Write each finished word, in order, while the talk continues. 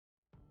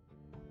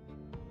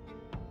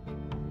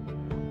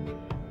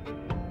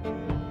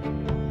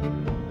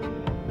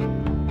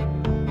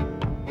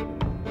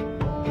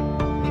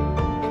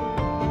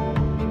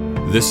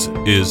This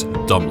is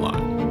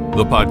Dumbline,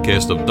 the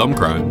podcast of dumb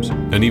crimes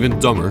and even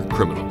dumber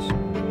criminals.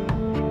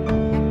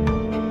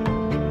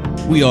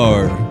 We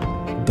are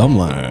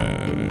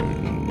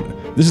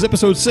Dumbline. This is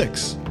episode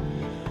 6.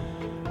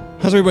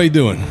 How's everybody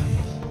doing?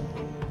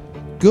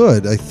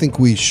 Good. I think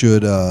we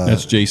should.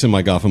 That's Jason,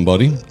 my Gotham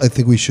buddy. I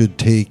think we should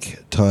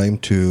take time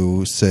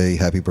to say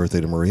happy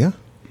birthday to Maria.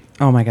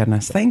 Oh my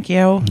goodness! Thank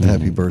you.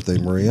 Happy birthday,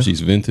 Maria. She's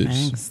vintage.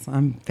 Thanks.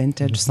 I'm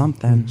vintage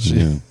something.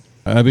 Yeah.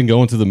 I've been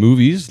going to the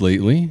movies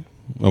lately.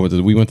 We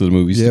went to the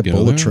movies together.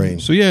 Bullet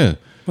Train. So yeah.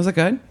 Was it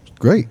good?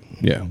 Great.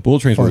 Yeah,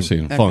 Bullet Train's Fun. worth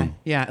seeing. Okay. Fun.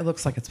 Yeah, it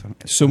looks like it's fun.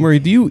 So Marie,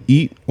 do you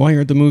eat while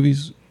you're at the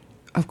movies?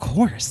 Of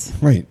course.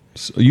 Right.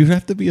 So you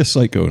have to be a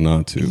psycho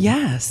not to.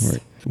 Yes.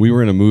 Right. We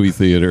were in a movie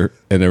theater,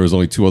 and there was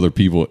only 2 other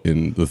people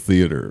in the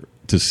theater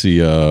to see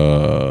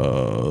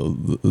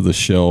the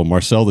Shell,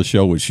 Marcel the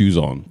Shell with Shoes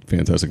On.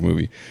 Fantastic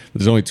movie. But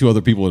there's only 2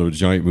 other people in a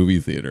giant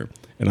movie theater.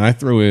 And I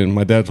throw in,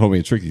 my dad told me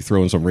a trick, you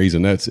throw in some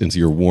Raisinets into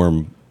your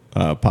warm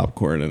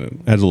popcorn, and it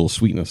adds a little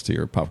sweetness to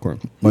your popcorn.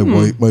 My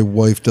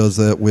wife does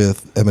that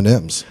with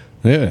M&Ms.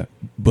 Yeah,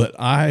 but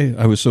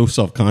I was so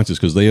self-conscious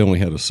because they only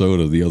had a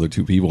soda, the other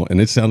 2 people, and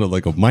it sounded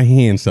like my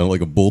hand sounded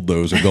like a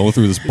bulldozer going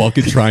through this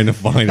bucket trying to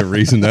find a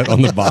Raisinette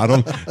on the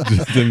bottom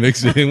to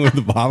mix it in with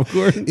the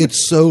popcorn.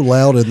 It's so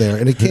loud in there,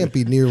 and it can't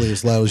be nearly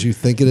as loud as you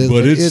think it is.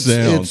 But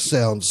it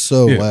sounds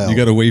so loud. You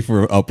got to wait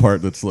for a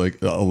part that's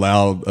like a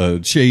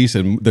loud chase,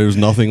 and there's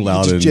nothing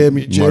loud Just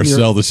in jam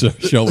Marcel the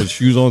Shell with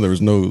Shoes On. There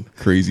was no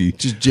crazy.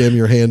 Just jam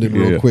your hand in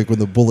real quick when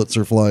the bullets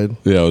are flying.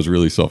 Yeah, I was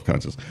really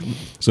self-conscious.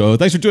 So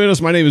thanks for joining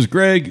us. My name is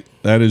Greg.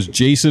 That is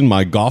Jason,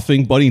 my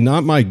golfing buddy,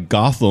 not my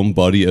Gotham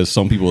buddy, as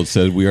some people have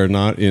said. We are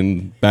not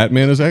in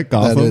Batman. Is that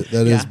Gotham?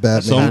 That is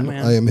Batman.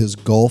 Batman. I am his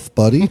golf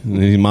buddy.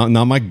 He's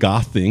not my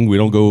gothing. We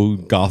don't go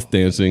goth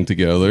dancing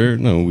together.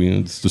 No,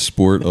 it's the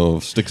sport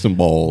of sticks and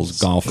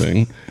balls,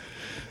 golfing.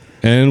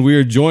 And we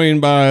are joined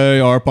by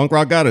our punk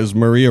rock goddess,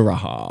 Maria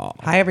Raha.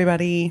 Hi,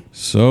 everybody.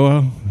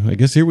 So I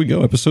guess here we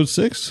go. Episode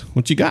 6.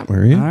 What you got,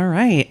 Maria? All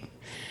right.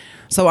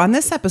 So on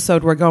this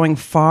episode, we're going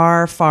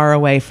far, far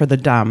away for the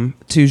dumb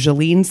to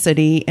Jilin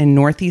City in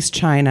northeast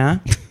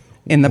China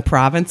in the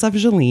province of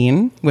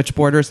Jilin, which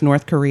borders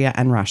North Korea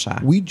and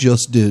Russia. We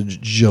just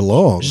did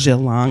Geelong.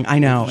 Geelong. I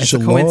know. It's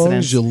Geelong, a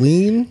coincidence.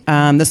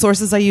 Jilin. The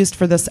sources I used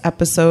for this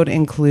episode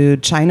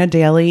include China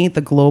Daily,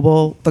 the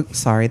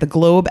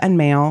Globe and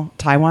Mail,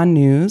 Taiwan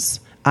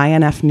News,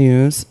 INF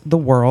News, The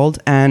World,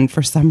 and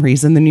for some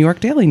reason, the New York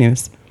Daily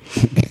News.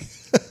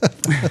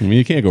 I mean,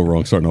 you can't go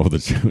wrong starting off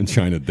with the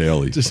China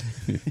Daily.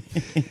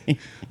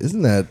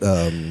 Isn't that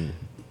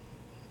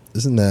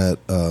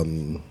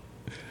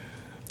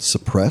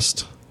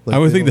suppressed? Like I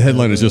would they think the don't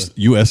headline have is just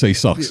USA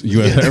sucks.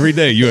 Every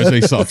day,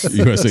 USA sucks.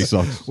 USA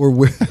sucks.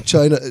 Or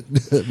China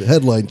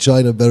headline: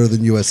 China better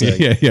than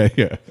USA.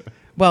 Yeah.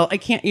 Well, I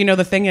can't,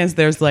 the thing is,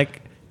 there's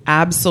like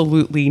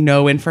absolutely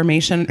no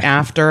information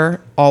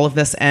after all of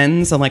this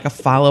ends and like a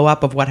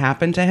follow-up of what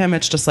happened to him.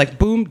 It's just like,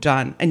 boom,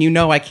 done. And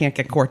I can't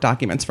get court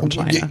documents from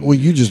China. Well,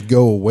 you just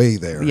go away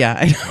there. Yeah,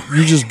 I know.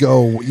 You just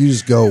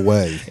go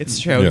away. It's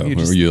true. Yeah,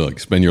 or you like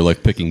spend your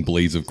life picking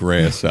blades of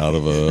grass out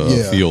of a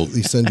field.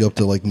 They send you up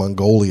to like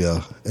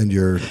Mongolia, and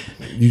you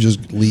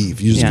just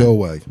leave. You just go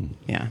away.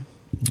 Yeah.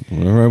 All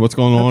right, what's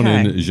going on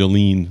in Okay.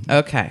 Jilin?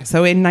 Okay.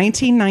 So in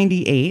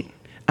 1998,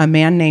 a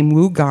man named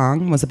Wu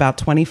Gong was about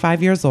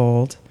 25 years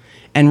old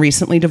and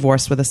recently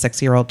divorced with a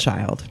 6-year-old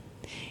child.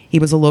 He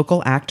was a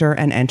local actor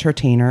and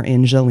entertainer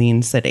in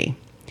Jilin City.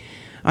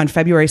 On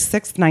February 6,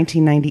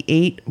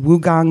 1998, Wu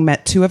Gong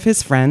met 2 of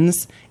his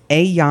friends,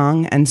 A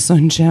Yang and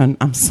Sun Jun.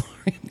 I'm sorry,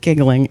 I'm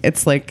giggling.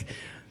 It's like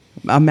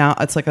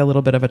it's like a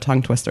little bit of a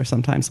tongue twister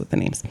sometimes with the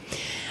names.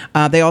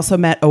 They also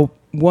met a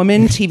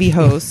woman TV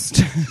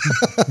host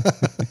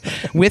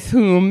with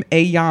whom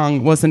A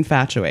Yang was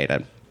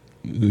infatuated.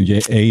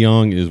 A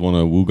Young is one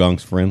of Wu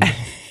Gong's friends.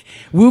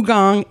 Wu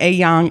Gong, A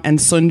Yang, and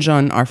Sun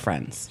Jun are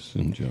friends.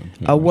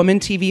 A woman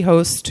TV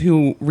host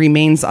who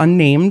remains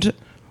unnamed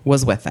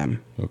was with them.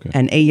 Okay.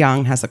 And A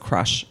Yang has a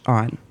crush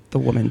on the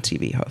woman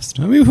TV host.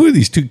 I mean, who are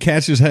these 2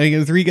 cats just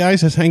hanging? 3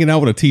 guys just hanging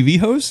out with a TV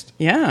host?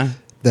 Yeah.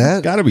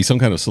 That Got to be some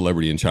kind of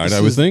celebrity in China, I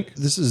would think.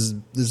 This is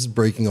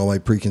breaking all my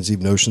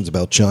preconceived notions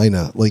about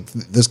China. Like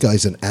this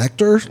guy's an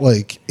actor.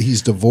 Like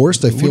he's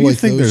divorced. I What feel do you like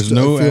think? There's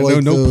no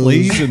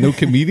plays and no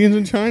comedians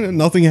in China.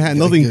 Nothing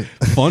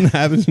fun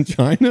happens in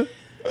China.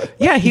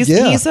 Yeah,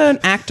 he's an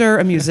actor,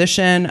 a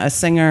musician, a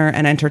singer,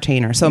 an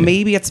entertainer. So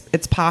maybe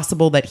it's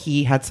possible that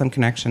he had some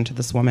connection to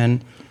this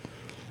woman.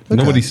 Okay.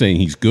 Nobody's saying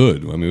he's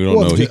good. I mean, we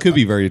don't know. He could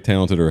be very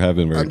talented or have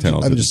been very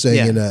talented. I'm just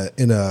saying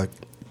in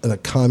a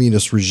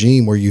communist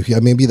regime where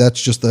maybe that's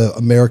just the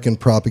American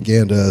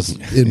propaganda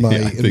in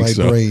my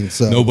brain.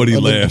 So nobody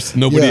laughs.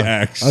 Nobody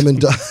acts. I'm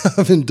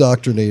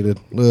indoctrinated.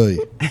 Oy.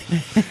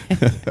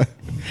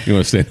 You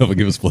want to stand up and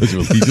give us pledge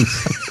of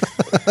allegiance?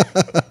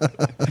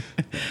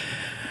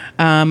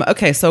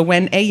 Okay, so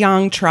when A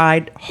Yang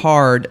tried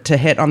hard to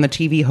hit on the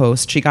TV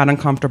host, she got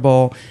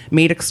uncomfortable,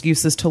 made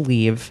excuses to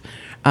leave,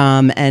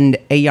 and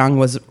A Yang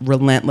was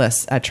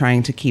relentless at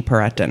trying to keep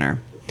her at dinner.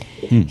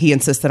 He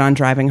insisted on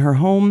driving her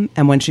home,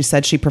 and when she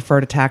said she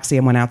preferred a taxi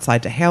and went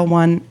outside to hail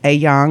one, A.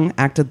 Yang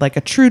acted like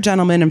a true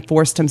gentleman and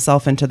forced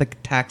himself into the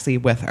taxi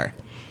with her.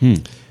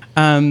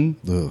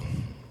 Ugh.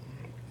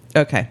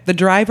 Okay. The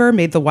driver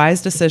made the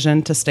wise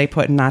decision to stay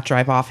put and not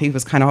drive off. He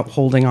was kind of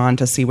holding on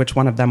to see which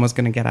one of them was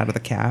going to get out of the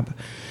cab.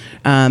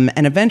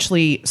 And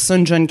eventually,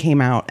 Sun Jun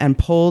came out and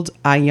pulled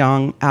A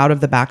Yang out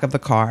of the back of the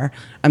car.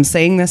 I'm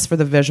saying this for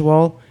the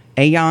visual.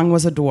 A Yang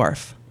was a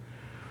dwarf.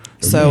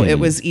 So it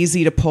was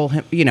easy to pull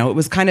him, it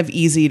was kind of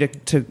easy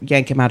to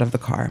yank him out of the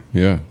car.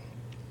 Yeah.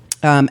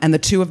 And the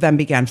two of them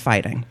began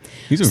fighting.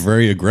 He's a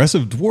very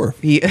aggressive dwarf.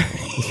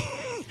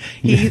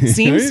 He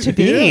seems to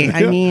be. Yeah.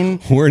 I mean,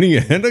 horny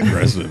and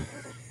aggressive.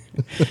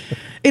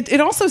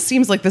 It also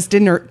seems like this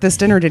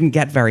dinner didn't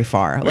get very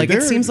far. Like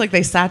it seems like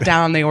they sat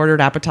down, they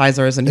ordered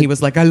appetizers, and he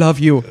was like, "I love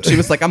you." She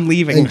was like, "I'm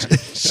leaving."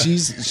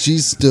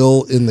 She's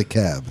still in the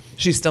cab.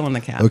 She's still in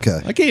the cab. Okay.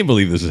 I can't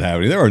believe this is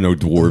happening. There are no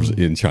dwarves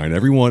in China.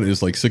 Everyone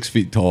is like 6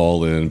 feet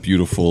tall and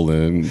beautiful.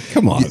 And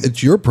come on,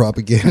 It's your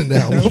propaganda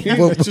now.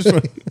 It's just-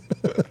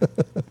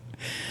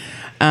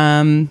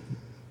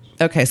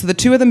 Okay, so the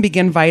two of them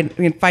begin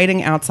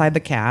fighting outside the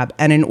cab,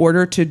 and in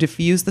order to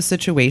defuse the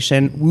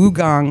situation, Wu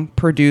Gong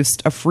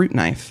produced a fruit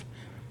knife.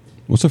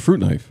 What's a fruit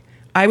knife?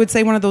 I would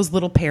say one of those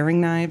little paring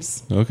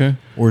knives. Okay.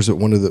 Or is it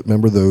one of the?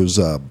 Remember those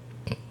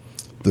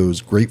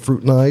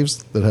grapefruit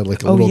knives that had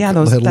like a little,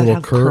 those had a that little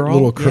have curve,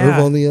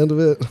 yeah. on the end of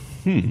it.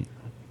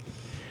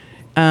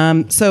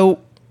 So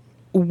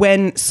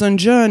when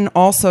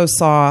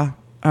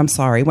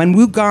when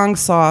Wu Gong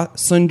saw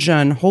Sun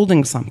Jun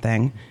holding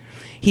something,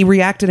 he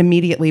reacted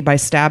immediately by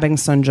stabbing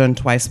Sun Jun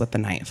twice with the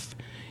knife.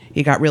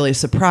 He got really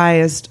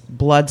surprised,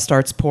 blood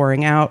starts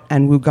pouring out,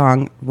 and Wu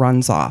Gong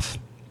runs off.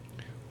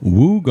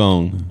 Wu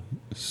Gong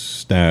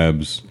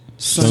stabs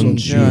Sun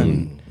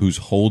Jun, who was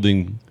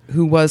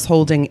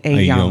holding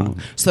A Yang.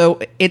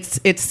 So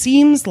it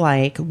seems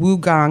like Wu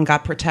Gong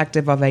got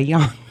protective of A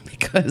Yang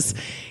because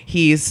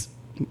he's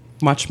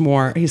much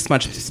smaller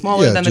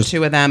than the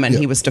two of them, and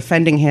he was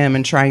defending him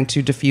and trying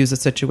to defuse the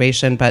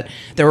situation. But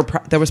there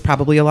was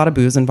probably a lot of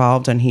booze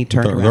involved, and he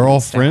turned around. They're all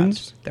and stabbed.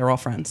 friends? They're all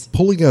friends.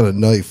 Pulling out a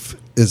knife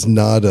is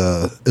not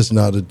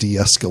a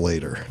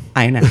de-escalator.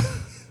 I know.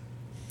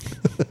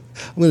 I'm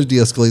going to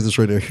de-escalate this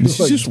right now.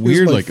 It's just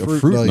weird, like a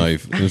fruit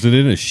knife. Is it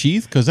in a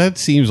sheath? Because that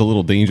seems a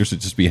little dangerous to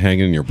just be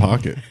hanging in your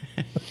pocket.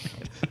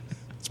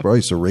 It's probably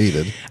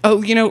serrated.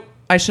 Oh,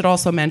 I should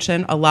also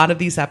mention a lot of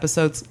these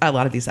articles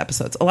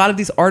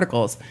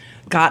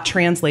got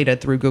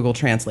translated through Google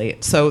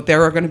Translate. So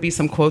there are going to be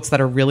some quotes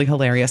that are really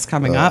hilarious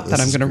coming up that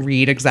I'm going to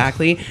read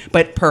exactly.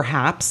 But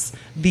perhaps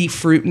the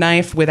fruit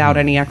knife without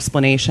any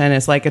explanation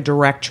is like a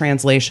direct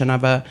translation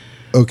of a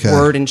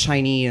word in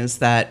Chinese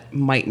that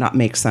might not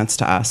make sense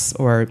to us.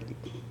 Or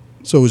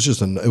so it was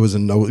just you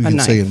can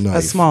say a knife.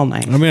 A small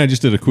knife. I mean, I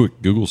just did a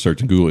quick Google search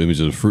and Google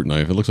images of a fruit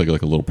knife. It looks like a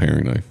little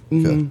paring knife.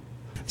 Okay.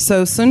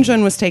 So Sun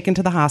Jun was taken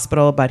to the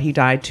hospital, but he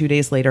died 2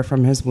 days later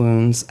from his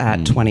wounds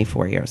at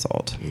 24 years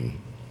old.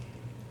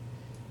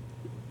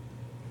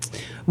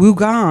 Wu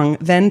Gong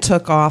then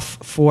took off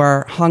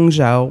for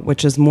Hangzhou,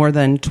 which is more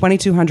than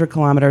 2,200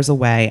 kilometers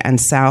away and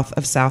south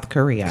of South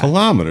Korea.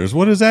 Kilometers?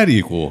 What does that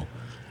equal?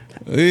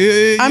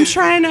 I'm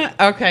trying to...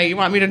 Okay, you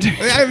want me to...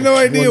 I have no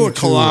idea what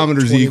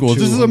kilometers equals.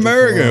 This is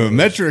America.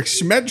 Metrics.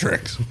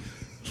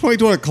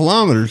 2,200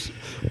 kilometers.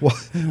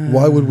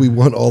 Why would we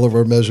want all of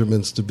our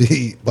measurements to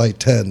be by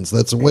tens?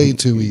 That's way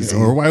too easy.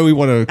 Or why do we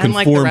want to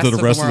conform to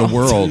the rest of the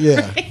world?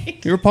 Yeah.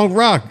 You're punk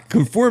rock.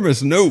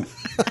 Conformist. No.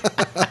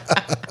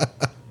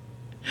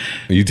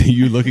 Are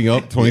you looking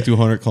up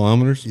 2,200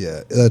 kilometers?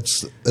 Yeah,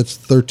 that's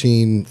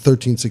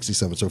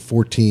 1367, so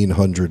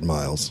 1,400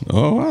 miles.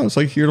 Oh, wow. It's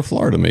like here to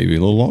Florida, maybe a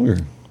little longer.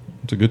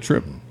 It's a good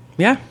trip.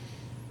 Yeah.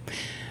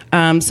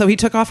 So he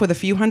took off with a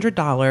few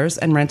 $100s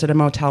and rented a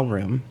motel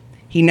room.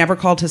 He never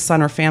called his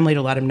son or family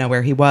to let him know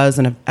where he was,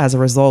 and as a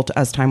result,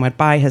 as time went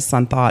by, his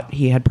son thought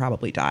he had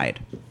probably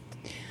died.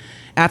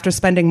 After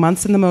spending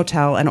months in the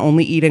motel and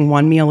only eating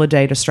one meal a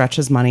day to stretch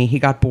his money, he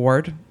got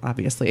bored,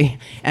 obviously,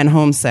 and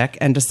homesick,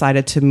 and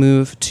decided to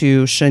move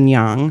to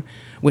Shenyang,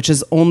 which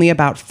is only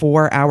about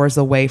 4 hours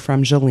away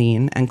from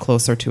Jilin and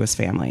closer to his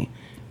family.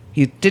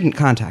 He didn't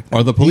contact them.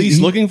 Are the police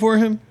looking for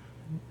him?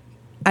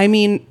 I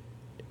mean,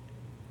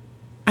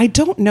 I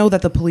don't know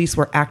that the police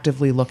were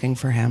actively looking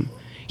for him.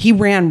 He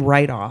ran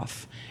right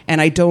off. And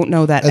I don't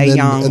know that A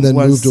Yang and then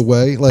moved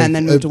away? Like, and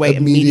then moved away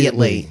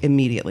immediately?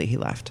 Immediately he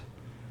left.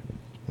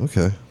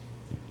 Okay.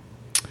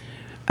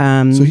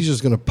 So he's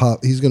just going to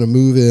pop. He's going to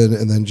move in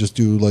and then just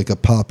do like a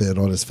pop in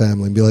on his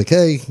family and be like,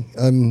 "Hey,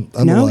 I'm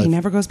No, alive." he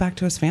never goes back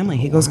to his family.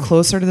 He goes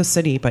closer to the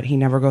city, but he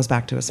never goes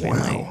back to his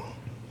family. Wow.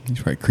 He's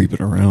probably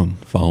creeping around,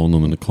 following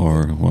them in the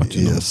car and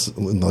watching Yes,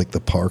 in like the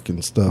park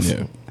and stuff.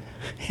 them.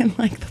 And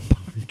like the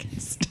park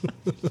and stuff.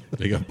 Yeah.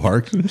 They got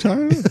parks in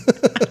China?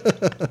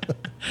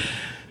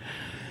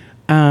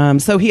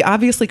 So he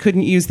obviously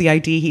couldn't use the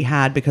ID he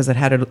had because it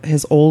had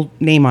his old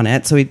name on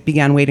it. So he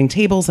began waiting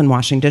tables and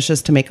washing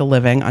dishes to make a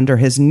living under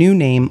his new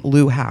name,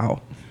 Lu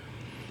Hao.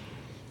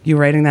 You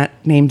writing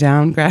that name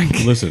down, Greg?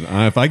 Listen,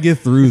 if I get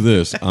through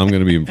this, I'm going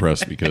to be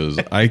impressed because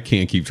I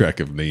can't keep track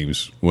of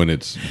names when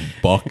it's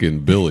Buck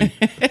and Billy.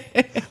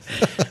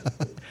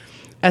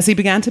 As he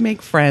began to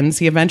make friends,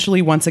 he eventually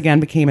once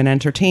again became an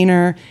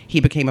entertainer. He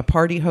became a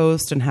party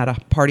host and had a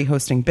party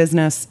hosting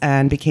business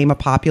and became a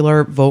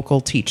popular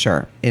vocal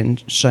teacher in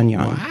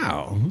Shenyang.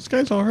 Wow, this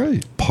guy's all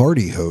right.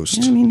 Party host.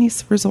 Yeah, I mean,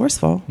 he's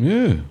resourceful.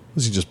 Yeah.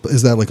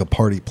 Is that like a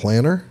party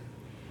planner?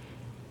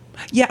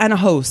 Yeah, and a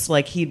host,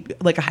 like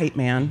a hype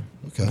man.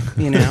 Okay.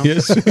 You know?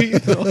 Yes,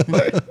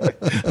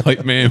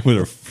 like man with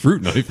a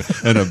fruit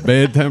knife and a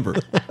bad temper.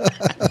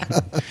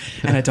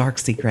 And a dark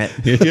secret.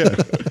 Yeah.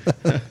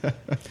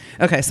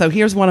 Okay, so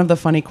here's one of the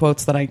funny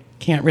quotes that I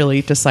can't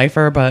really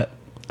decipher, but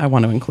I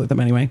want to include them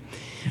anyway.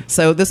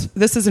 So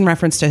this is in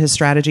reference to his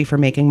strategy for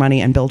making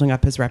money and building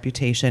up his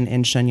reputation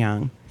in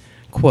Shenyang.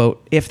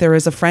 Quote, if there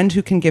is a friend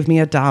who can give me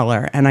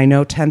 $1 and I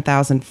know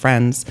 10,000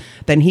 friends,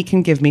 then he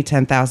can give me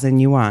 10,000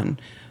 yuan.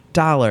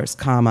 Dollars,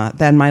 comma,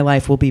 then my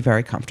life will be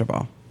very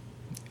comfortable.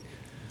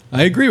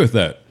 I agree with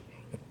that.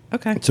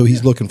 Okay. So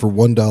he's looking for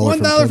 $1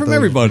 $1 from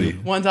everybody.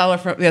 $1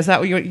 from, is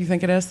that what you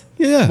think it is?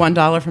 Yeah.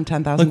 $1 from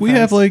 10,000 Like we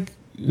have like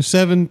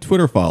 7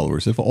 Twitter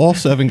followers. If all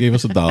 7 gave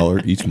us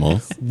 $1 each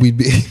month, we'd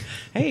be.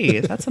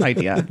 Hey, that's an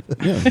idea.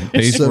 yeah,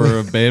 pays for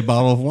a bad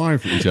bottle of wine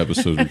for each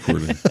episode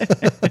recorded.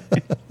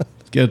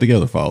 Let's get it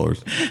together,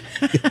 followers.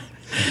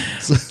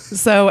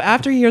 So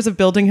after years of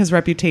building his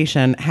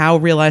reputation, Howe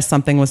realized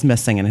something was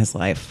missing in his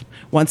life.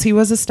 Once he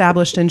was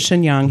established in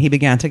Shenyang, he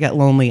began to get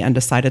lonely and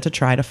decided to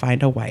try to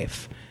find a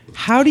wife.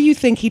 How do you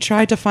think he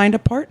tried to find a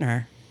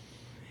partner?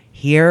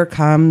 Here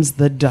comes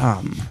the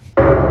dumb.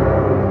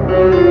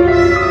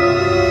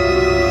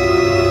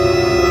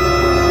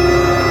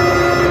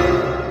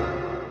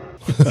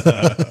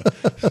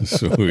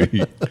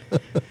 Sweet.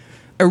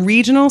 A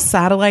regional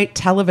satellite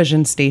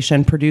television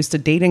station produced a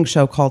dating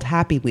show called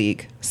Happy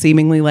League,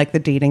 seemingly like the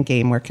dating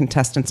game where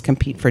contestants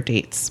compete for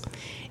dates.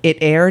 It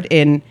aired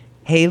in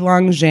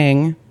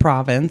Heilongjiang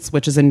province,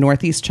 which is in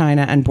northeast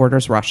China and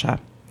borders Russia.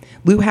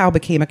 Liu Hao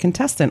became a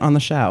contestant on the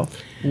show.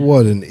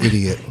 What an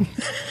idiot!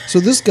 So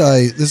this guy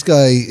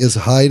is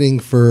hiding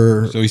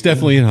for. So he's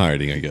definitely in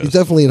hiding, I guess. He's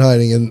definitely in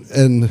hiding,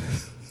 and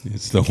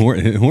It's the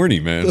horny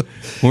man.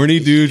 Horny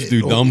dudes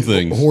do dumb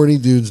things. horny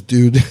dudes,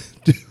 dude.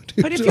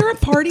 But if you're a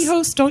party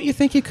host, don't you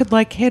think you could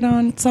like hit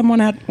on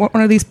someone at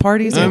one of these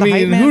parties? I or the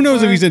hype mean, man who knows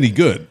for? if he's any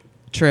good?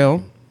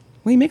 True.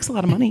 Well, he makes a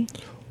lot of money.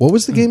 What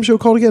was the game show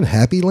called again?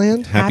 Happy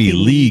Land? Happy Happy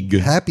League.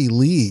 Happy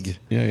League.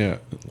 Yeah, yeah.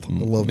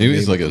 love the Maybe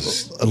it's name like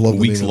of- I love the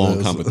weeks name of long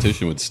those.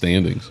 competition with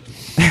standings.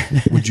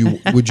 Would you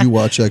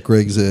watch that,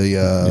 Greg's?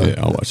 Yeah,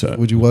 I'll watch that.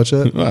 Would you watch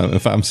that? Well,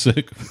 if I'm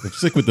sick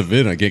with the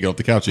vid, I can't get off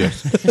the couch yet.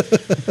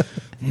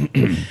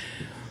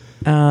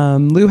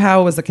 Liu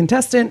Hao was a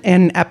contestant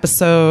in an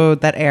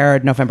episode that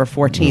aired November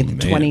 14th, man.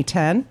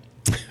 2010.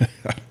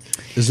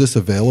 Is this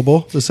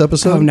available? This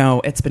episode? Oh,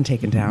 no, it's been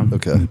taken down.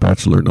 Okay.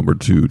 Bachelor number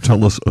 2,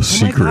 tell us a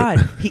Oh, my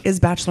God. He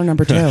is bachelor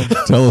number 2.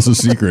 Tell us a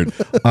secret.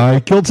 I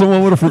killed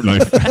someone with a fruit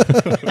knife.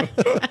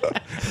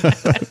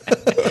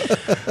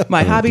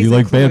 My hobbies You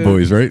like bad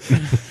include- boys, right?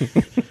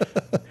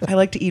 I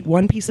like to eat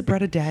one piece of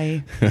bread a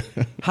day,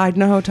 hide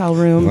in a hotel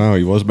room. Wow,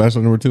 he was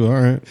bachelor number 2. All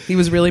right. He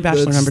was really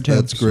bachelor number 2.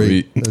 That's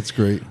great. Sweet. That's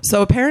great.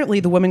 So apparently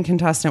the woman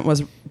contestant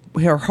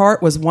her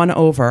heart was won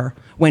over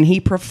when he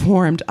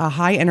performed a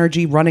high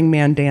energy running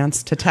man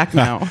dance to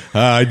techno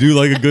I do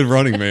like a good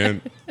running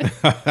man. in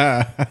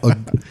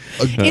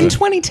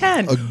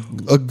 2010.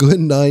 A good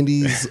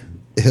 '90s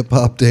hip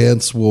hop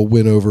dance will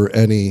win over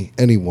any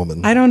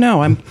woman. I don't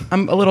know. I'm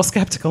a little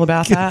skeptical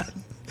about that.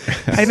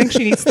 I think she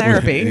needs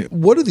therapy.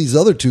 What do these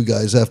other two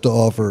guys have to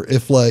offer?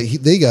 If like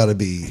they got to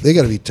be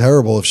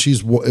terrible if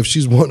she's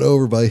won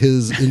over by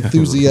his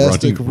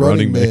enthusiastic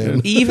running man.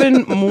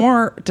 Even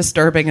more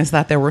disturbing is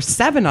that there were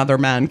 7 other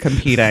men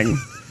competing,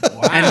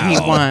 and he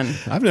won.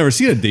 I've never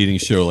seen a dating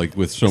show like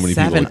with so many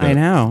 7, people like that. I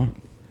know.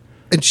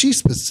 And she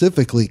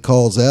specifically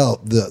calls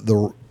out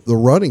the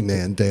running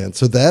man dance.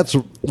 So that's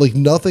like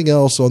nothing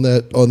else on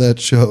that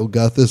show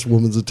got this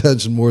woman's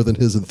attention more than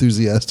his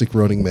enthusiastic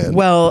running man.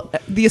 Well,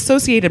 the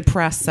Associated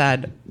Press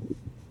said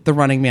the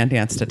running man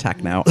dance to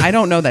techno. I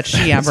don't know that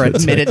she ever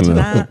admitted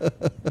to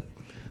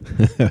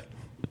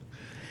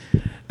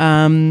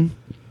that.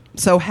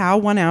 So Howe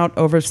won out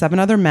over 7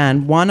 other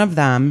men. One of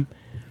them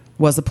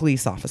was a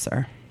police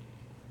officer.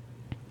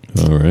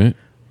 All right.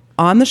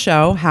 On the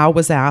show, Howe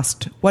was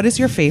asked, "What is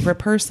your favorite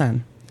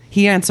person?"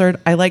 He answered,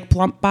 "I like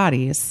plump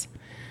bodies."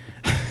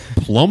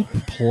 Plump.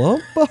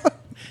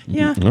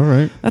 Yeah, All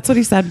right. that's what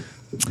he said.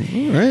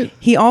 All right.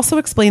 He also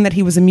explained that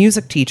he was a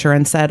music teacher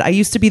and said, "I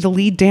used to be the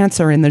lead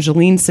dancer in the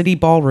Jilin City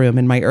Ballroom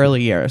in my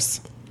early years."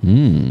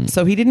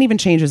 So he didn't even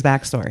change his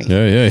backstory.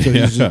 Yeah, yeah,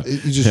 So yeah.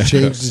 he just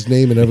changed his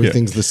name and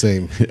everything's the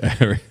same.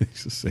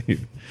 Everything's the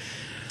same.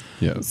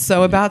 Yeah.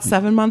 So about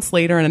 7 months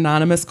later, an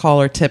anonymous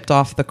caller tipped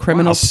off the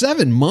criminal.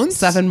 7 months?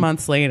 7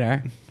 months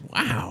later.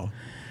 Wow.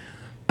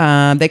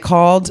 They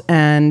called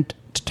and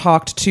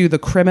talked to the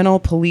Criminal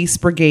Police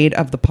Brigade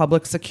of the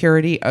Public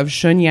Security of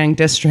Shenyang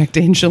District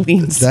in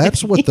Jilin City.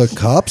 That's what the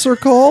cops are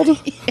called?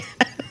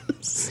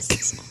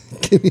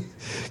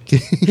 Can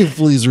you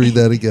please read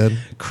that again?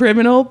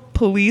 Criminal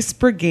Police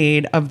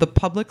Brigade of the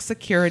Public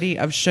Security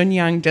of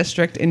Shenyang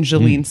District in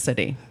Jilin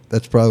City.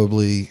 That's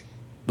probably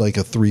like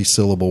a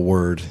 3-syllable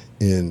word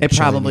in It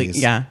probably,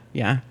 Chinese.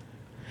 yeah.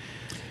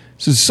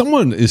 So is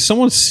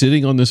someone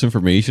sitting on this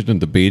information and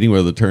debating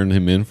whether to turn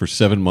him in for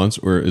 7 months,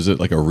 or is it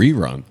like a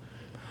rerun?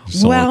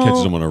 Someone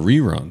catches him on a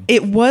rerun.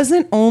 It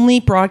wasn't only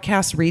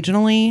broadcast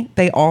regionally.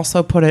 They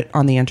also put it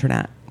on the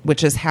internet,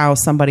 which is how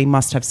somebody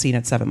must have seen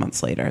it 7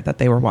 months later that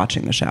they were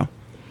watching the show.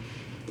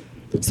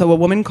 So a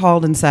woman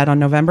called and said on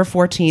November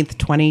 14th,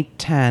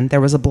 2010, there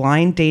was a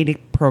blind dating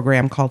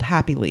program called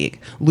Happy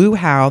League. Lu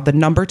Hao, the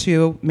number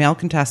 2 male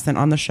contestant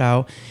on the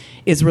show,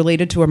 is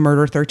related to a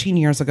murder 13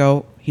 years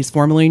ago. He's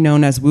formerly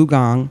known as Wu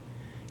Gong.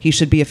 He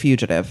should be a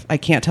fugitive. I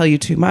can't tell you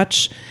too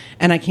much,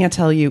 and I can't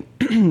tell you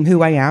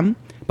who I am,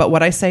 but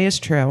what I say is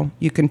true.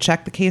 You can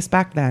check the case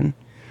back then.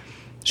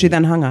 She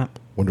then hung up.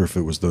 Wonder if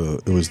it was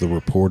the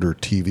reporter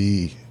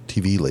TV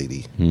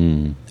lady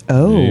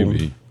Oh.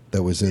 Maybe.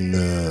 that was in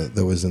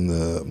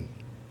the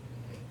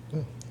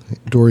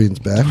Dorian's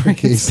back in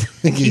case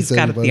He's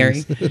got a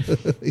anybody's-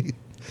 theory.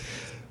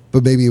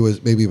 But maybe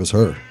it was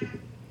her.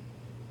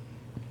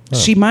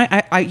 She might.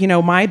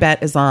 My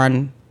bet is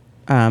on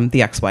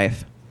the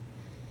ex-wife.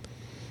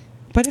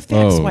 But if the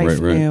Oh, ex-wife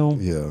right. knew,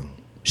 Yeah.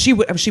 she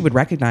would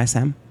recognize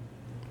him.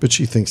 But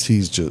she thinks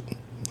he's just.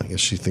 I guess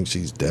she thinks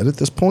he's dead at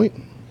this point.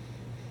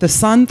 The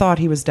son thought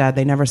he was dead.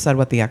 They never said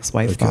what the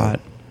ex-wife Okay.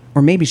 thought,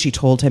 or maybe she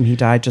told him he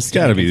died just It's to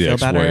got to make be him the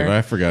feel ex-wife. better.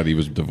 I forgot he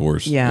was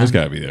divorced. Yeah. It's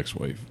got to be the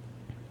ex-wife.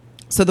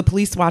 So the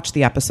police watched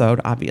the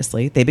episode,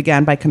 obviously. They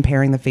began by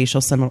comparing the facial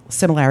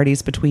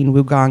similarities between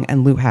Wu Gong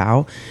and Lu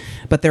Hao,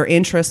 but their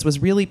interest was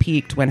really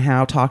piqued when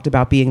Hao talked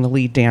about being the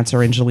lead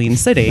dancer in Jilin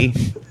City,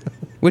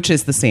 which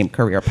is the same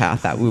career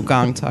path that Wu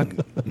Gong took.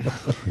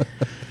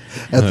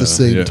 At the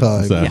same Yeah, time,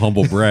 it's that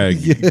humble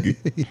brag.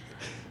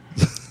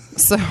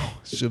 So,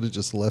 should have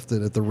just left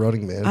it at the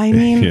running man. I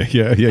mean,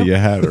 yeah, you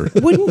had her.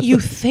 wouldn't you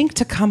think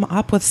to come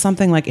up with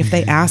something like, if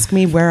they ask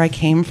me where I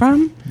came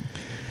from?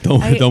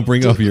 Don't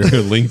bring up your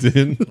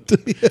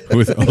LinkedIn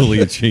with only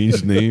a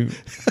changed name.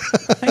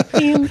 I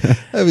mean,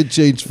 I haven't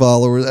changed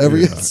followers.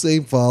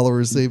 Same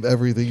followers, same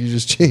everything. You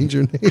just change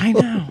your name. I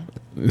know.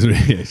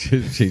 Yeah,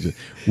 change it.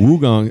 Wu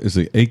Gong is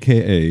the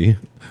AKA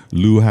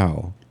Lu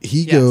Hao.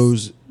 He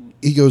Yes.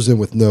 goes in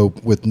with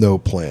no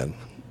plan.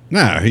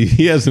 Nah,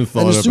 he hasn't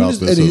thought about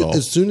this at all.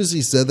 As soon as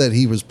he said that,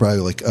 he was probably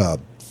like,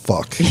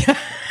 fuck.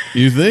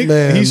 You think?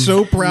 Man, He's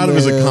so proud of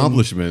his man.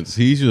 accomplishments.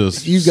 He's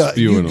just You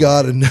spewing them.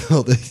 got to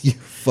know that you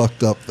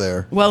fucked up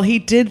there. Well, he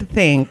did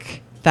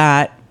think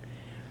that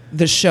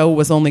the show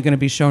was only going to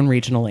be shown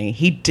regionally.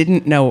 He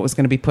didn't know it was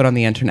going to be put on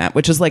the internet,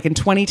 which is like in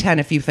 2010,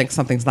 if you think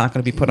something's not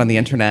going to be put on the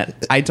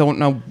internet, I don't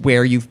know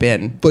where you've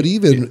been. But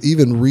even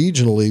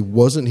regionally,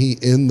 wasn't he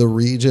in the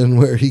region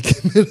where he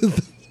committed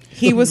the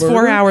He was murder?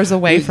 4 hours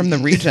away from the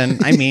region.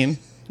 I mean,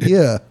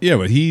 Yeah. Yeah,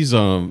 but he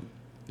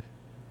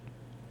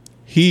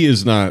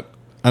is not.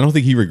 I don't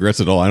think he regrets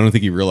it all. I don't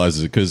think he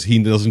realizes it because he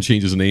doesn't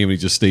change his name and he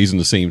just stays in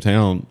the same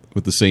town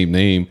with the same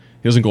name.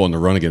 He doesn't go on the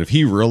run again. If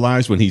he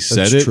realized when he said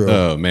That's it, true.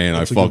 oh man,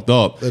 That's I a fucked good-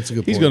 up. that's a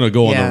good He's point. gonna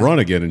go on Yeah. the run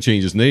again and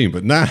change his name.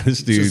 But nah,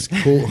 this dude's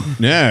Just cool.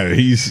 nah.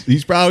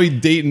 He's probably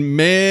dating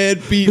mad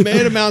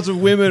amounts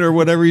of women or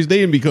whatever he's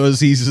dating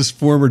because he's this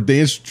former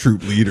dance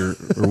troupe leader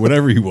or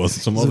whatever he was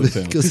in some other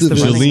town. Because He's the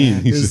running Jilin,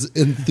 man. he's his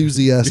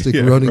enthusiastic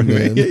yeah, running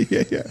right.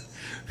 man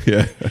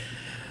Yeah.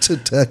 to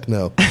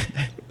techno.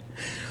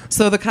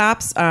 so the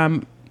cops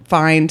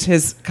find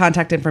his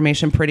contact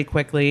information pretty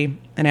quickly.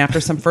 And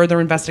after some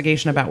further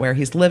investigation about where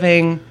he's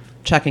living,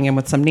 checking in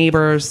with some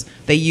neighbors,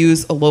 they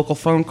use a local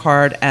phone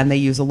card and they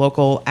use a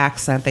local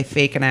accent. They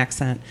fake an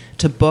accent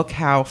to book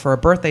Hao for a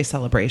birthday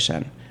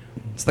celebration.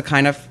 It's the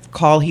kind of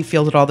call he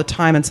fielded all the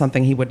time and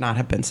something he would not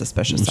have been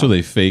suspicious So of.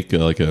 they fake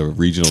like a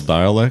regional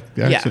dialect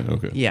accent? Yeah.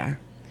 Okay. Yeah.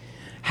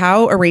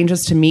 Hao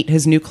arranges to meet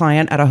his new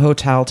client at a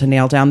hotel to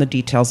nail down the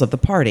details of the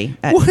party.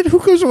 What? Who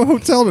goes to a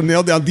hotel to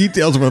nail down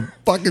details of a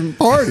fucking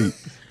party?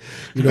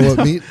 You know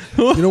what?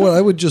 You know what?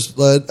 I would just.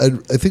 I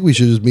think we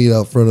should just meet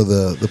out front of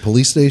the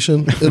police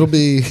station. It'll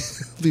be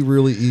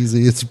really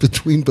easy. It's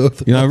between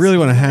both of You know, I us. really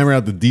want to hammer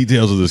out the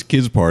details of this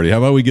kids' party. How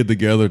about we get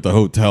together at the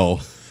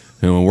hotel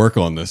and we'll work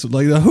on this?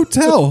 Like the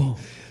hotel.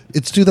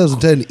 It's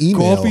 2010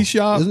 email. Coffee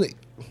shop? Isn't it?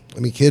 I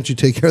mean, can't you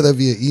take care of that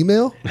via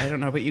email? I don't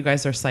know, but you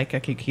guys are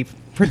psychic. You keep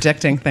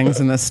predicting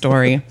things in this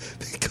story.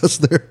 Because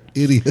they're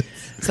idiots.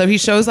 So he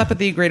shows up at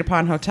the agreed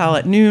upon hotel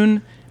at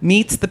noon,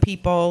 meets the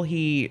people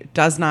he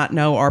does not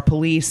know are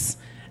police,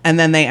 and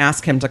then they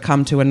ask him to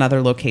come to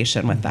another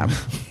location with them.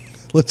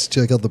 Let's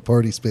check out the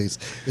party space.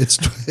 It's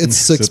 6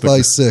 Sit by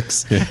the-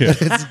 6.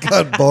 It's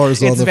got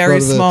bars on It's the very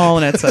front of it. small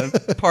and it's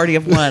a party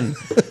of one.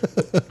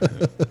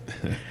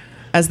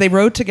 As they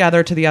rode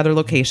together to the other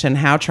location,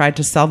 Howe tried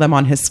to sell them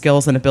on his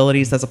skills and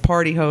abilities as a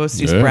party host.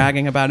 He's Yeah.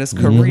 bragging about his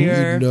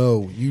career.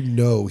 You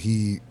know,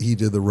 he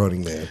did the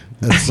Running Man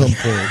at some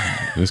point.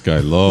 This guy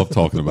loved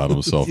talking about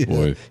himself,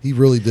 boy. He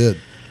really did.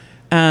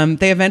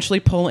 They eventually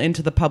pull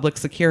into the Public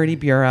Security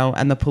Bureau,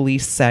 and the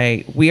police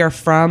say, "We are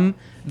from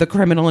the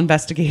Criminal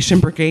Investigation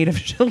Brigade of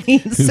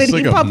Jolene City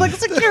like a- Public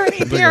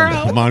Security Like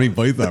Bureau." a Monty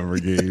Python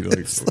brigade.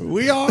 Like,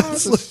 we are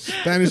the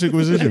Spanish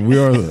Inquisition. We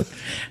are the.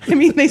 I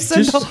mean, they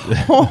said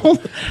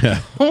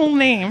the whole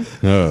name.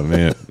 Oh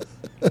man.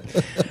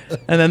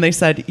 And then they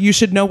said, "You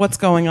should know what's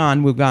going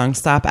on, Wugong.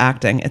 Stop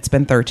acting. It's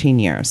been 13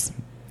 years."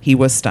 He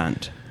was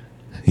stunned.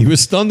 He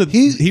was stunned that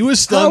he was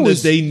stunned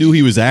that they knew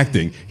he was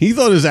acting. He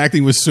thought his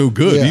acting was so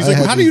good. Yeah, He's I like,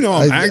 had "How do you know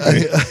I'm I-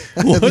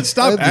 acting? What?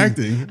 Stop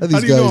acting. How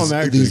do you know I'm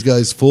acting?" These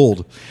guys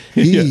fooled.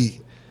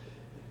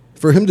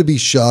 For him to be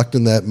shocked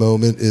in that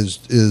moment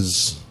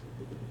is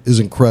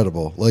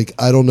incredible. Like,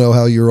 I don't know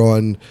how you're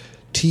on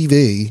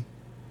TV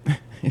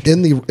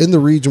in the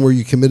region where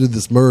you committed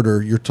this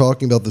murder. You're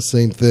talking about the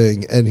same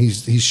thing, and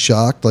he's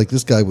shocked. Like,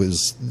 this guy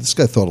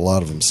thought a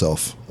lot of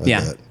himself. I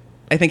bet.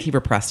 I think he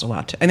repressed a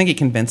lot. I think he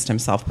convinced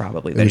himself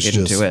probably that he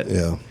didn't do it.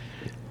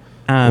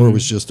 Yeah. Or it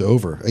was just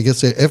over. I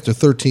guess after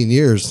 13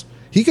 years,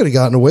 he could have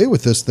gotten away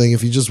with this thing if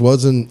he just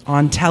wasn't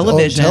On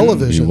television.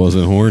 He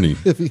wasn't horny.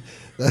 If he,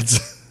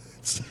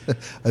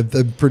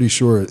 I'm pretty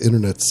sure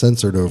internet's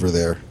censored over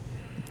there.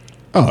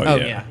 Oh,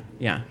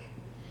 yeah.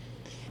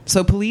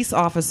 So police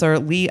officer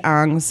Li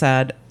Ang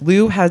said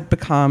Liu had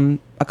become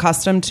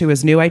accustomed to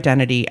his new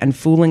identity and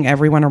fooling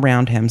everyone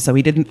around him, so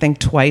he didn't think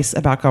twice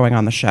about going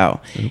on the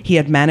show. He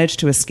had managed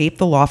to escape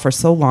the law for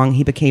so long,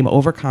 he became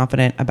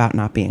overconfident about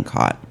not being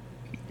caught.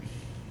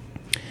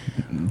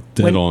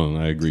 Dead on.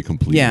 I agree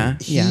completely. Yeah.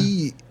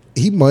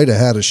 He might have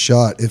had a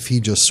shot if he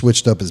just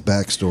switched up his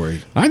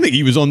backstory. I think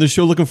he was on this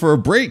show looking for a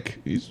break.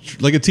 He's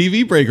like a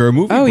TV break or a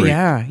movie Oh, break.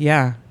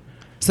 yeah.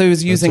 So he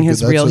was using That's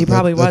his real. He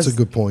probably was. That's a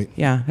good point.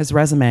 Yeah, his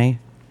resume.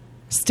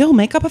 Still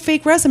make up a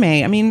fake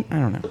resume. I mean, I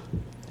don't know.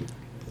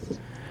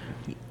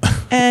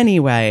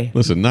 Anyway,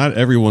 Listen, not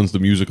everyone's the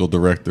musical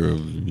director of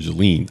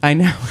Jolene. I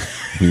know.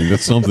 I mean,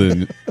 that's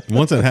something.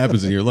 Once that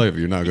happens in your life,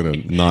 you're not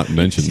going to not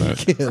mention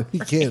that. You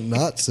can't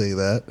not say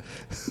that.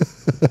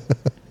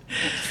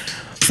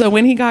 So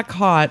when he got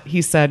caught,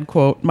 he said,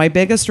 quote, "My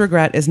biggest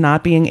regret is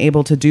not being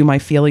able to do my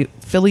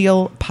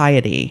filial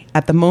piety.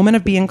 At the moment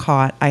of being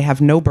caught, I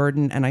have no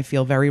burden and I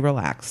feel very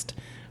relaxed.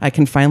 I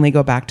can finally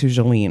go back to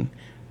Jolene."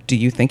 Do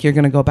you think you're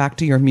going to go back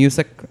to your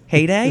music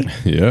heyday?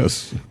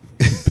 Yes.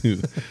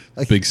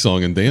 Big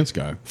song and dance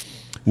guy.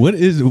 What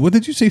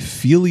did you say?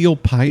 Filial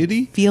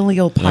piety?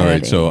 Filial piety. All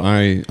right, so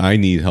I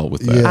need help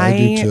with that. Yeah, I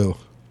do I- too.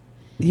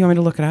 You want me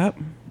to look it up?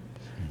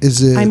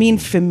 Is it? I mean,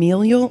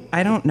 familial?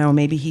 I don't know.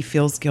 Maybe he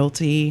feels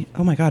guilty.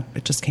 Oh my God,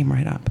 it just came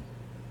right up.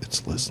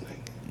 it's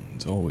listening.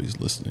 It's always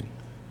listening.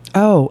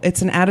 Oh,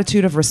 it's an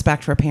attitude of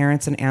respect for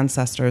parents and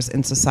ancestors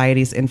in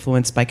societies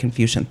influenced by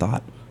Confucian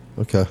thought.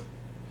 Okay.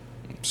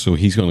 So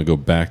he's going to go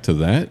back to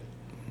that?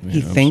 He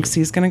Yeah, thinks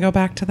he's going to go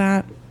back to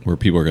that. where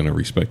people are going to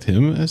respect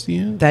him as the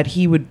end? That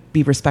he would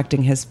be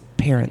respecting his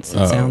parents,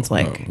 it sounds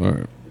like. All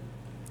right.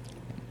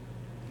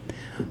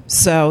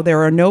 So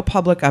there are no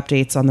public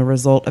updates on the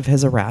result of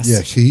his arrest.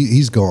 Yeah,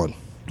 he's gone.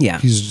 Yeah.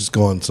 He's just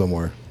gone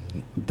somewhere.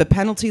 The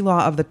penalty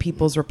law of the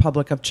People's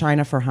Republic of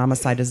China for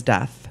homicide is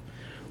death,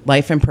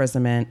 life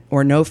imprisonment,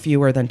 or no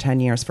fewer than 10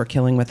 years for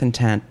killing with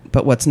intent.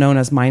 But what's known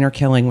as minor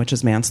killing, which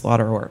is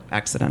manslaughter or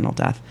accidental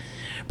death,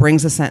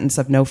 brings a sentence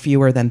of no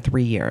fewer than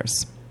 3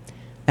 years.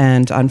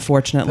 And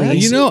unfortunately,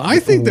 You know, I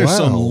think there's Wow.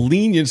 some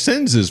lenient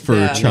sentences for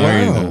Yeah.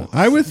 China. Wow.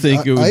 I would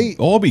think it would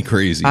all be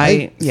crazy.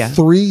 yeah.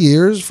 3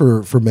 years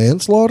for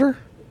manslaughter.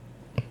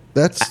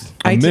 That's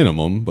a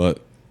minimum,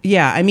 but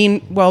Yeah, I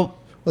mean, well,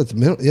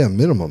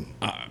 minimum.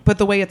 but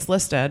the way it's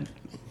listed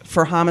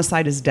for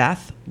homicide is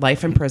death,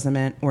 life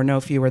imprisonment, or no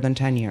fewer than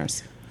 10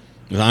 years.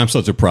 I'm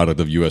such a product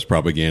of U.S.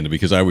 propaganda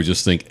because I would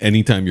just think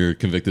anytime you're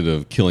convicted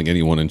of killing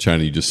anyone in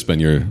China, you just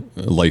spend your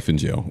life in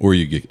jail or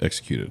you get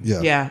executed.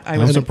 Yeah, Yeah, I I'm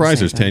would think the surprised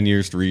same there's thing. 10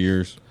 years, 3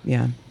 years.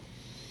 Yeah.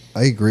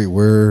 I agree.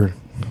 We're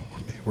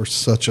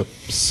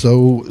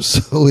so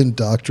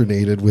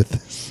indoctrinated with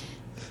this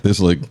This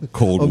like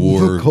Cold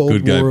War, Cold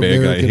good guy, War bad guy,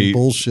 American hate.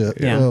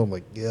 bullshit. Yeah. Oh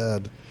my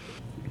god.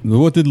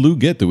 What did Lou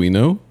get? Do we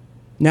know?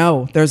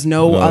 No, there's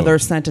no Oh. other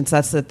sentence.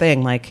 That's the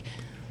thing. Like,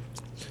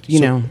 you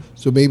So- know,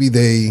 So maybe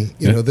they,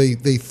 Yeah.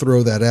 they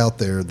throw that out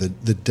there. The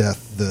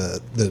death,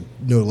 the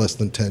no less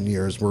than 10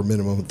 years, were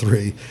minimum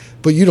 3.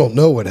 But you don't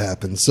know what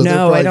happens. So No, they're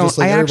probably I don't- just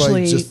like I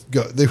everybody actually- just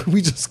go.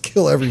 We just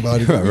kill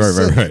everybody. But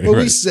Right, we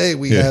right. say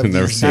we Yeah, have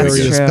never these say it again.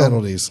 various That's true.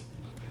 penalties.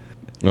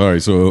 All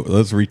right, so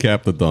let's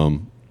recap the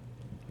dumb.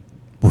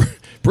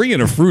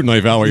 Bringing a fruit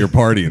knife out while you're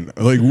partying.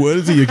 Like, what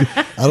is he?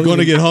 Going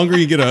to get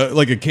hungry and get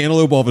a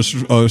cantaloupe off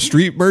a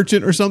street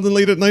merchant or something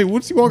late at night?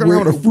 What's he walking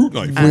around with a fruit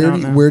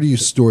knife? Where do you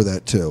store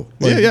that to?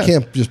 Like, Yeah. You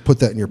can't just put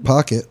that in your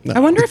pocket.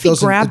 I wonder if he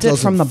doesn't- grabbed it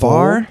doesn't from the fold.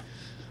 bar.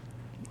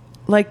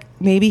 Like,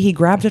 maybe he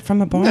grabbed it from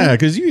the bar. Yeah,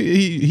 because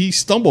he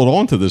stumbled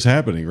onto this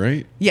happening,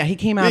 right? Yeah, he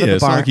came out of Yeah, the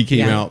it's not bar. like he came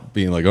Yeah. out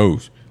being like, oh,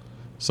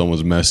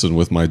 someone's messing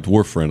with my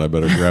dwarf friend. I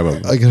better grab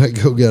him. I gotta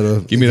go get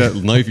a. Give me that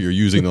knife you're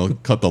using to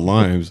cut the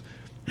limes.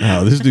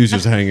 No, this dude's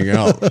just hanging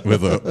out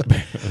with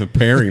a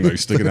paring knife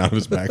sticking out of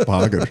his back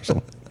pocket or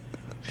something.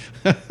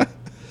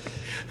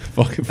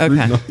 Fucking fruit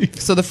knife.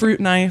 So the fruit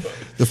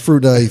knife. The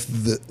fruit knife.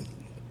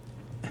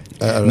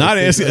 Not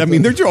asking. I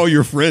mean, they're all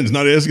your friends.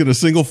 Not asking a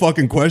single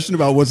fucking question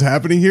about what's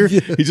happening here.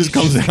 Yeah. He just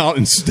comes out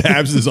and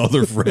stabs his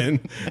other friend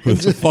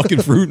with a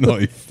fucking fruit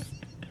knife.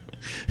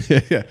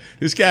 Yeah,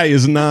 this guy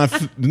is not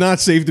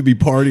safe to be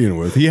partying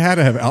with. He had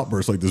to have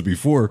outbursts like this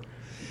before.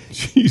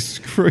 Jesus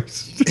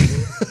Christ.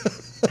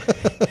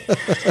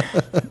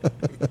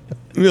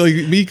 I mean,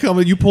 like me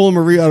coming, you pulling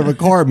Marie out of a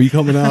car, me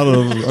coming out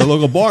of a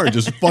local bar, and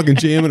just fucking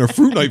jamming a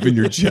fruit knife in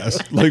your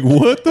chest. Like,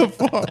 what the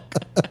fuck?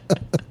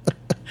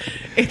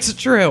 It's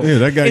true. Yeah,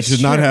 that guy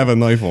should not have a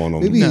knife on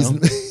him. Maybe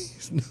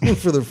he's known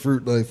for the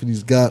fruit knife, and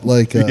he's got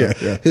like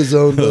his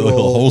own little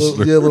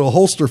holster. Little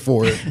holster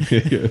for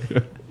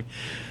it.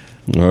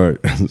 All right.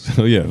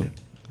 So yeah,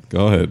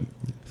 go ahead.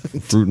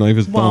 Fruit knife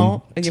is dumb.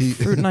 Well, your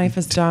fruit knife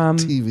is dumb.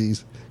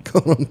 TV's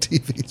going on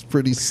TV is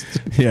pretty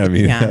stupid. Yeah, I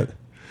mean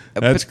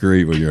that's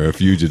great when you're a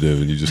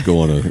fugitive and you just go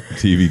on a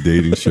TV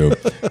dating show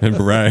and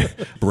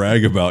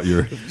brag about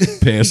your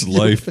past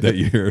life that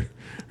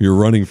you're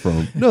running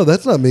from. No,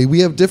 that's not me.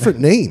 We have different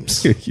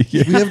names.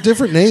 Yeah. We have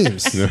different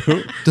names. No.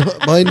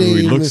 My name.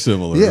 We look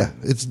similar. Yeah,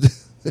 it's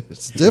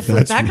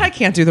different. That guy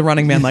can't do the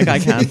Running Man like I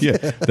can. Yeah,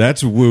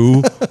 that's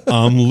Woo.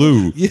 I'm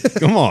Lou. Yeah.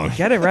 Come on.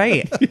 Get it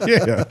right.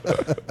 Yeah.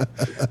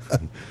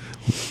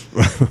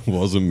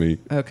 Wasn't me.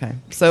 Okay.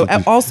 So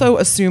also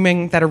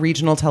assuming that a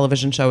regional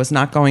television show is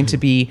not going to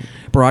be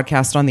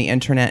broadcast on the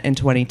internet in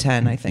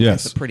 2010, I think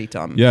that's pretty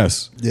dumb.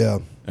 Yes. Yeah.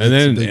 And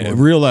then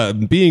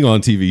being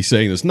on TV,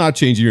 saying this, not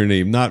changing your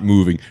name, not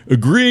moving,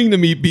 agreeing to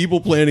meet people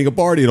planning a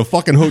party at a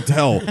fucking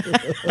hotel.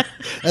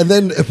 And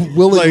then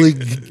willingly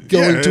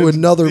going to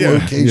another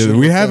location. Yeah,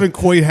 we haven't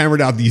quite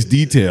hammered out these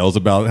details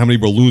about how many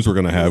balloons we're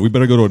going to have. We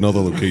better go to another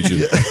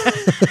location.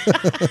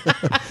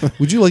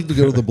 Would you like to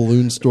go to the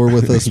balloon store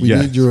with us? We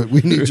need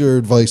your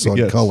advice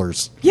on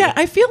colors. Yeah,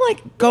 I feel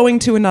like going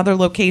to another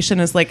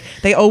location is like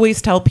they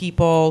always tell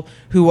people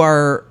who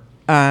are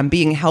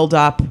being held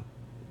up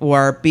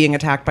or being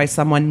attacked by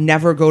someone,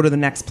 never go to the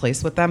next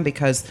place with them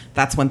because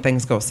that's when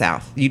things go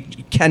south. You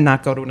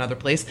cannot go to another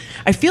place.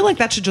 I feel like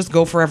that should just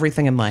go for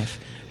everything in life.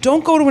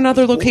 Don't go to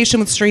another location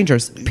with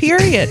strangers.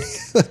 Period.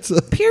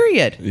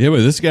 Period. Yeah, but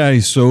this guy,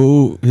 his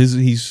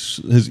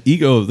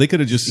ego, they could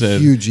have just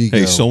said, huge ego.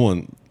 Hey,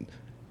 someone...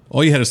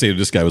 All you had to say to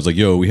this guy was like,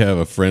 yo, we have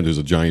a friend who's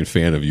a giant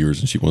fan of yours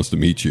and she wants to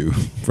meet you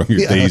from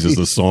your days as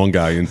a song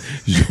guy in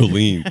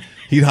Jolene.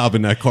 He'd hop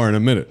in that car in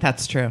a minute.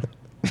 That's true.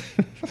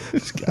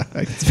 This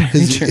guy.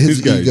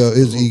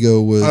 His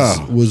ego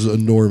was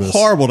enormous.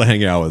 Horrible to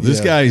hang out with.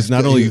 This guy is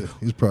not only...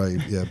 He's probably,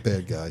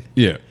 bad guy.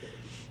 Yeah.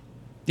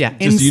 Yeah,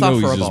 just,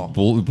 insufferable. He's just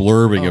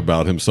blurbing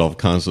about himself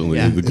constantly.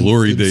 Yeah. The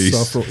glory days.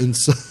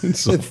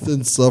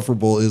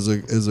 Insufferable is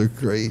a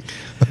great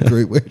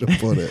way to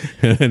put it.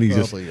 And then he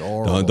just,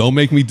 don't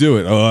make me do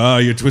it. Oh,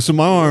 you're twisting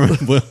my arm.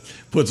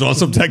 Puts on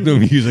some techno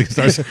music,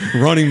 starts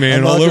Running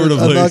Man all over the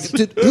place.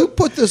 Who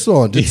put this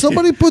on? Did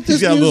somebody put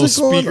this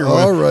music on?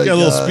 All right, he's got a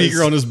little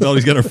speaker on his belt.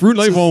 He's got a fruit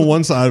knife on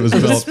one side of his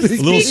belt, a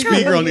little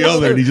speaker on the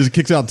other, and he just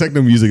kicks out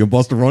techno music and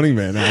busts the Running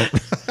Man out.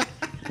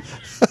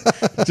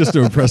 Just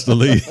to impress the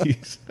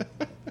ladies.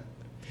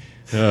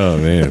 Oh,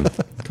 man.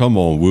 Come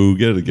on, Woo.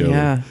 Get it together.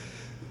 Yeah.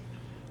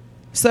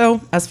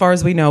 So, as far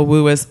as we know,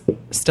 Woo is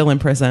still in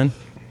prison.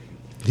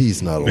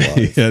 He's not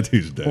alive. Yeah,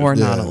 dude's dead. Or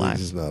not alive.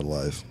 He's not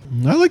alive.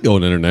 I like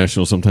going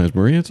international sometimes,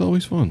 Maria. It's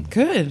always fun.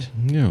 Good.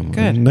 Yeah. Good.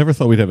 I never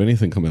thought we'd have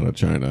anything come out of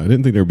China. I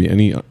didn't think there would be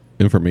any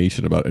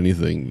information about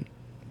anything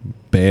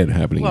bad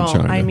happening in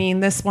China. I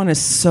mean, this one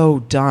is so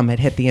dumb. It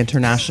hit the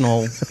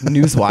international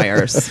news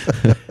wires.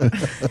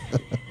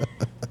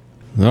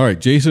 All right,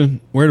 Jason,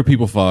 where do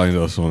people find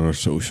us on our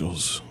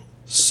socials?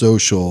 So,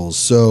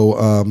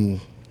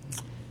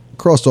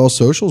 across all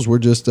socials, we're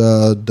just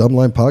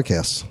Dumbline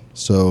Podcasts.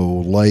 So,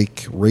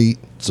 like, rate,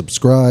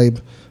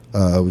 subscribe.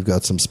 We've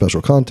got some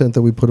special content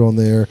that we put on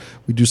there.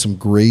 We do some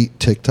great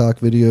TikTok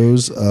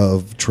videos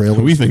of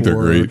trailers. We think they're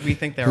great. We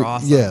think they're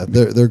awesome. Yeah,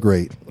 they're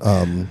great.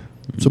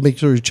 So make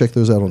sure you check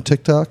those out on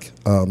TikTok.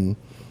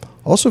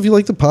 Also, if you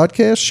like the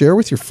podcast, share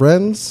with your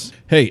friends.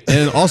 Hey,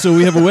 and also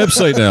we have a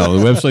website now. The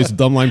website's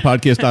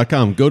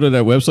dumblinepodcast.com. Go to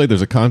that website.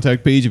 There's a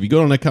contact page. If you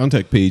go on that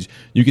contact page,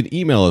 you can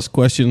email us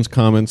questions,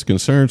 comments,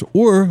 concerns,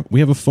 or we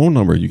have a phone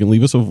number. You can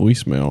leave us a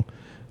voicemail,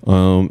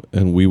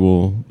 and we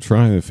will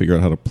try to figure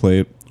out how to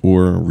play it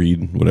or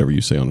read whatever you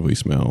say on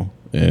voicemail.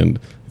 And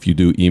if you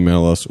do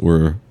email us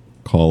or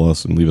call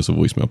us and leave us a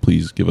voicemail,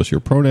 please give us your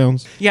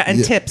pronouns. Yeah,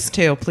 and tips,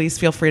 too. Please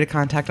feel free to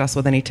contact us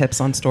with any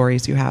tips on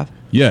stories you have.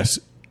 Yes.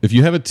 If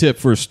you have a tip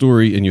for a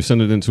story and you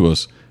send it in to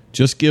us,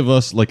 just give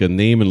us like a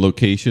name and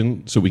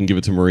location so we can give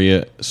it to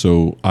Maria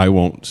so I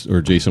won't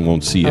or Jason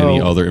won't see any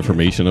other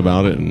information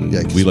about it. And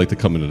we like to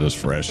come into this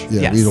fresh.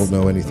 Yeah, yes. We don't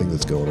know anything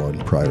that's going on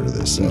prior to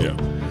this. So. Yeah.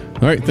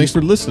 All right. Thanks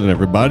for listening,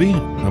 everybody.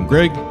 I'm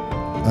Greg.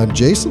 I'm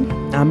Jason.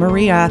 I'm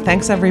Maria.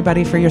 Thanks,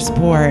 everybody, for your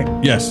support.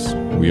 Yes,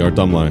 we are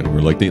Dumbline.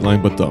 We're like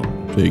Dateline, but dumb.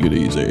 Take it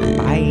easy.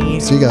 Bye.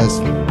 See you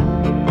guys.